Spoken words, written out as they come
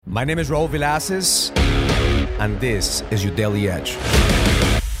My name is Raul Villacis, and this is your Daily Edge.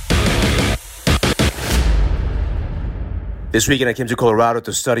 This weekend I came to Colorado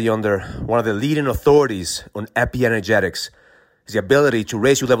to study under one of the leading authorities on epi-energetics. It's the ability to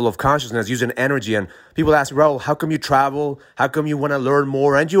raise your level of consciousness using energy. And people ask, Raul, how come you travel? How come you want to learn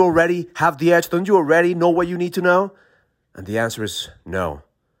more? And you already have the edge? Don't you already know what you need to know? And the answer is no.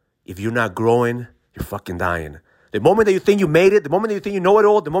 If you're not growing, you're fucking dying. The moment that you think you made it, the moment that you think you know it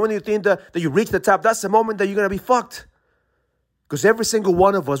all, the moment that you think that you reached the top, that's the moment that you're going to be fucked. Because every single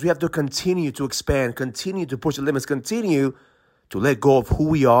one of us, we have to continue to expand, continue to push the limits, continue to let go of who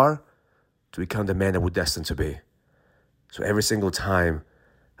we are to become the man that we're destined to be. So every single time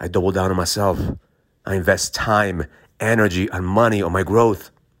I double down on myself, I invest time, energy, and money on my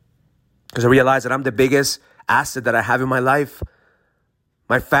growth. Because I realize that I'm the biggest asset that I have in my life.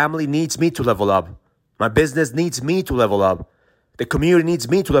 My family needs me to level up. My business needs me to level up. The community needs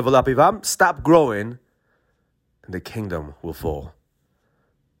me to level up. If I'm stop growing, then the kingdom will fall.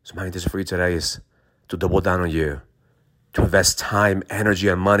 So my intention for you today is to double down on you, to invest time, energy,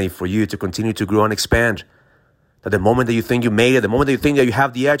 and money for you to continue to grow and expand. That the moment that you think you made it, the moment that you think that you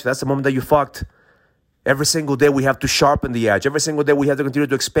have the edge, that's the moment that you fucked. Every single day we have to sharpen the edge. Every single day we have to continue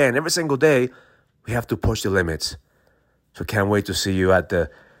to expand. Every single day we have to push the limits. So can't wait to see you at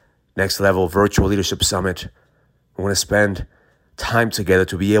the Next Level Virtual Leadership Summit. We're going to spend time together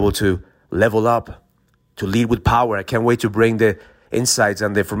to be able to level up, to lead with power. I can't wait to bring the insights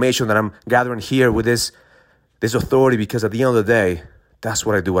and the information that I'm gathering here with this authority, because at the end of the day, that's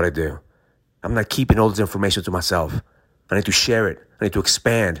what I do. I'm not keeping all this information to myself. I need to share it. I need to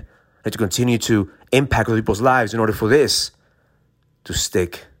expand. I need to continue to impact other people's lives in order for this to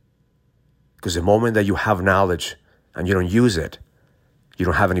stick. Because the moment that you have knowledge and you don't use it, you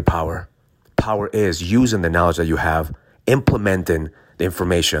don't have any power. Power is using the knowledge that you have, implementing the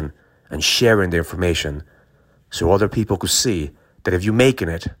information, and sharing the information so other people could see that if you're making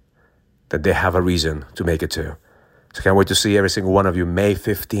it, that they have a reason to make it too. So I can't wait to see every single one of you May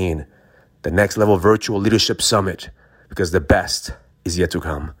 15, the Next Level Virtual Leadership Summit, because the best is yet to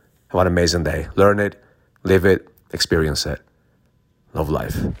come. Have an amazing day. Learn it, live it, experience it. Love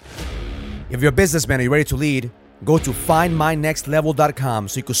life. If you're a businessman and you're ready to lead, go to findmynextlevel.com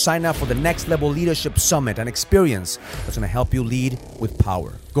so you can sign up for the Next Level Leadership Summit, an experience that's going to help you lead with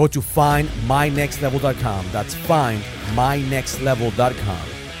power. Go to findmynextlevel.com. That's findmynextlevel.com.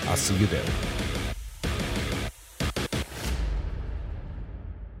 I'll see you there.